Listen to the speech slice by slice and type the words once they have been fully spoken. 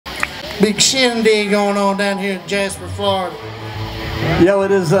Big shindig going on down here in Jasper, Florida. Yo,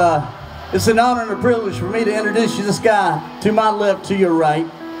 it's an honor and a privilege for me to introduce you this guy to my left, to your right.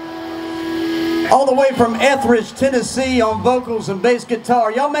 All the way from Etheridge, Tennessee on vocals and bass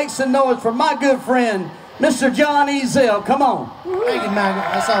guitar. Y'all make some noise for my good friend, Mr. John Ezell. Come on. Thank you, Michael.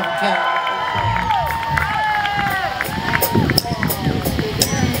 That's all we can.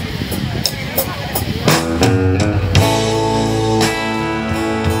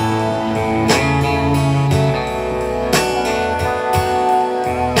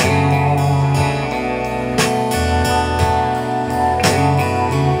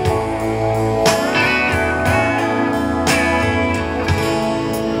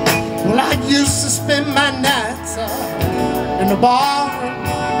 Used to spend my nights in the bar,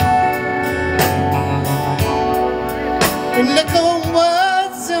 and liquor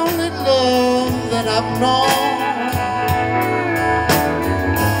was the only love that I've known.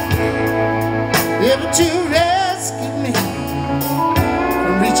 Yeah, but you rescued me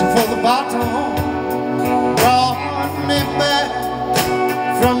from reaching for the bottom, brought me back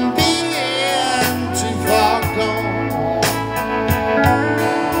from being too far gone.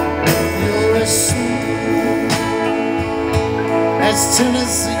 As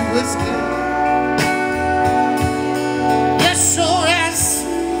Tennessee whiskey, you're sure as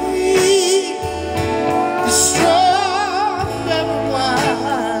sweet as strawberry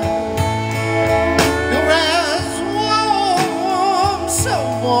wine. You're as warm, so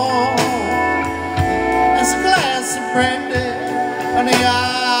warm as a glass of brandy. Honey, I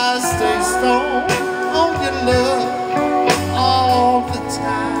stay stoned on your love all the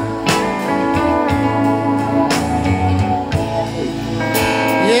time.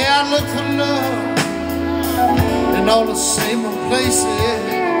 Yeah, I look for love in all the same old places,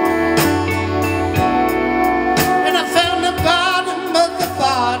 and I found the bottom of the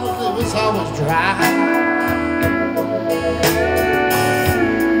bottle that was always dry.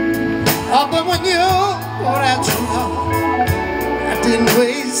 Oh, but when you poured out your heart, I didn't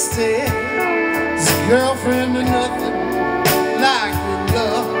waste it. This girlfriend or nothing like your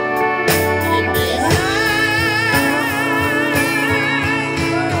love.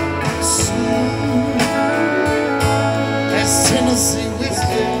 Tennessee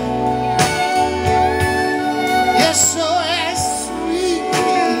whiskey, you're so as sweet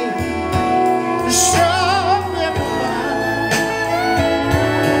as strawberry wine.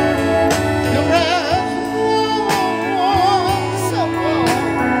 You're as warm, so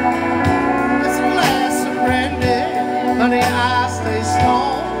warm as a glass of brandy. Honey, I stay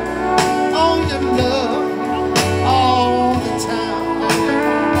strong on your love all the time.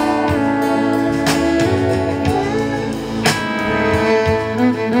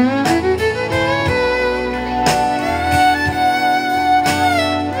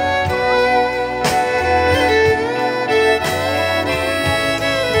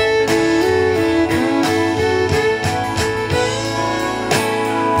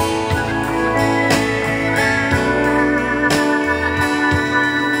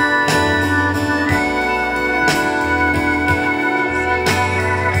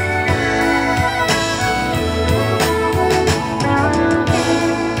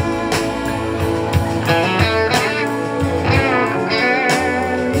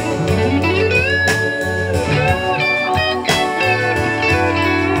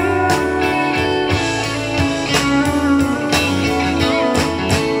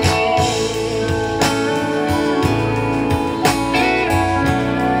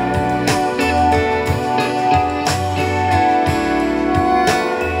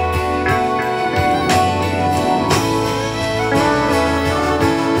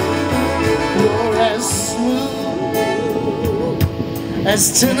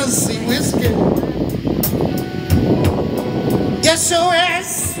 As Tennessee whiskey, you're so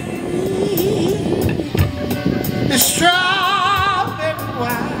as sweet as strawberry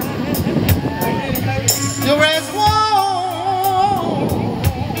wine. You're as warm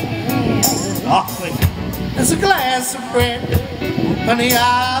as a glass of brandy. Honey,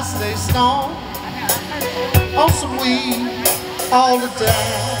 I stay stoned on some weed all the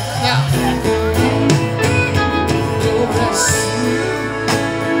time. Now, you're as sweet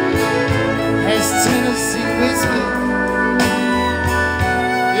as Tennessee whiskey.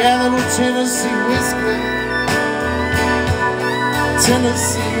 Yeah, little Tennessee whiskey.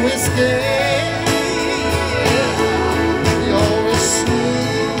 Tennessee whiskey. You're as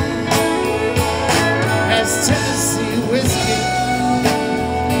sweet as Tennessee whiskey.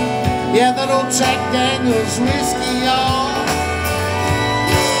 Yeah, that old Jack Daniels whiskey, y'all.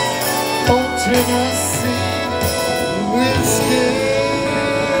 Old Tennessee whiskey.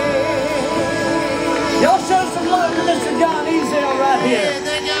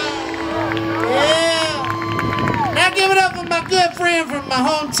 good friend from my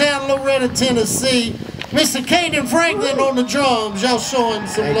hometown, Loretta, Tennessee, Mr. Caden Franklin on the drums. Y'all showing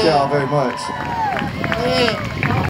some love. Thank y'all very much. Yeah.